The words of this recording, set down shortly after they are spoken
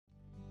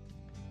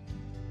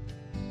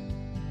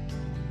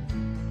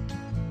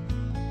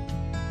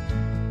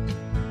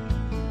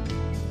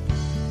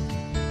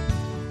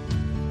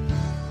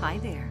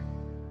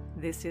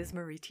This is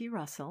Marie T.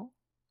 Russell.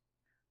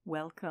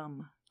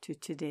 Welcome to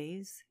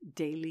today's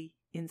Daily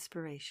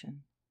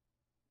Inspiration.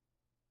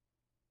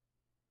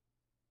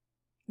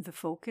 The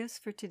focus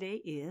for today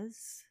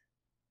is,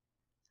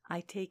 I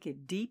take a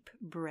deep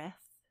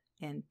breath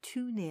and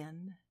tune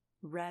in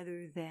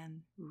rather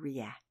than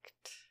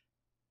react.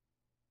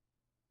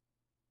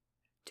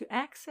 To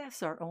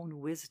access our own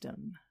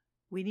wisdom,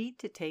 we need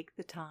to take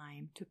the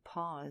time to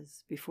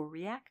pause before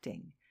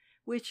reacting,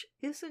 which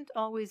isn't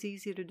always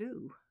easy to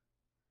do.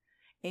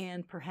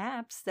 And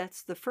perhaps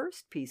that's the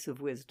first piece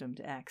of wisdom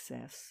to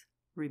access,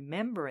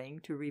 remembering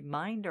to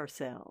remind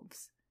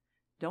ourselves,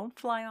 don't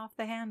fly off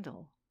the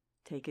handle,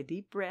 take a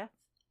deep breath,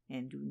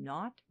 and do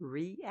not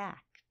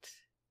react.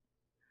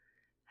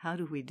 How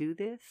do we do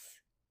this?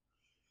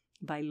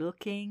 By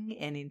looking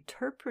and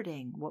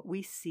interpreting what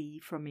we see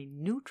from a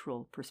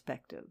neutral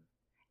perspective,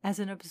 as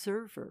an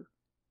observer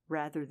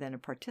rather than a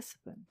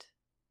participant.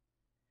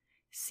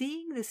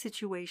 Seeing the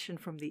situation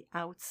from the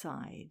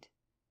outside,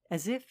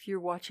 as if you're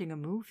watching a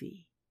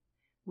movie,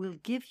 will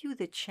give you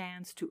the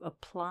chance to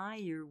apply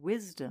your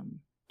wisdom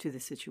to the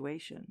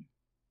situation.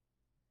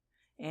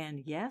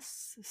 And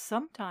yes,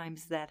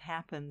 sometimes that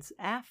happens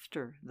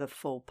after the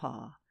faux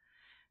pas,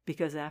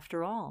 because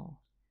after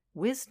all,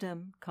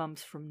 wisdom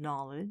comes from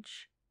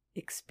knowledge,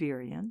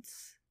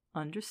 experience,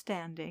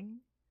 understanding,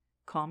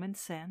 common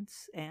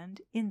sense, and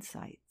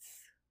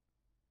insights.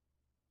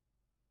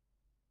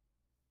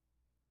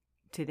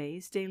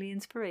 Today's daily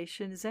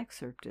inspiration is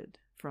excerpted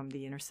from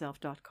the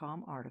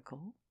InnerSelf.com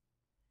article,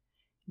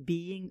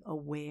 Being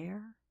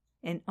Aware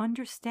and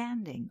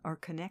Understanding Our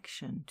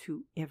Connection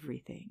to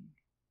Everything,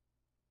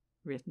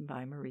 written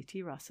by Marie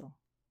T. Russell.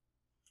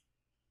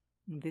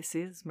 This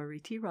is Marie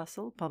T.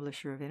 Russell,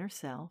 publisher of Inner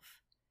Self,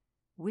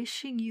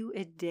 wishing you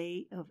a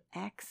day of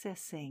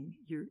accessing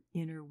your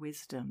inner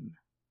wisdom,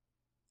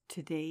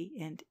 today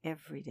and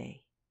every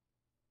day.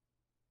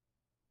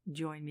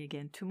 Join me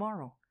again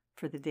tomorrow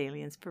for the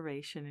daily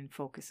inspiration and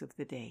focus of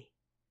the day.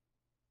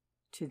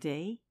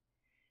 Today,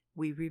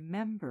 we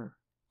remember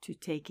to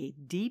take a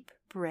deep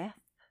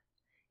breath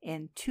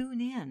and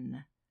tune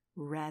in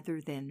rather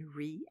than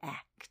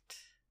react.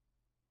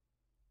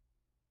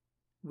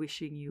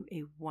 Wishing you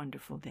a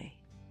wonderful day.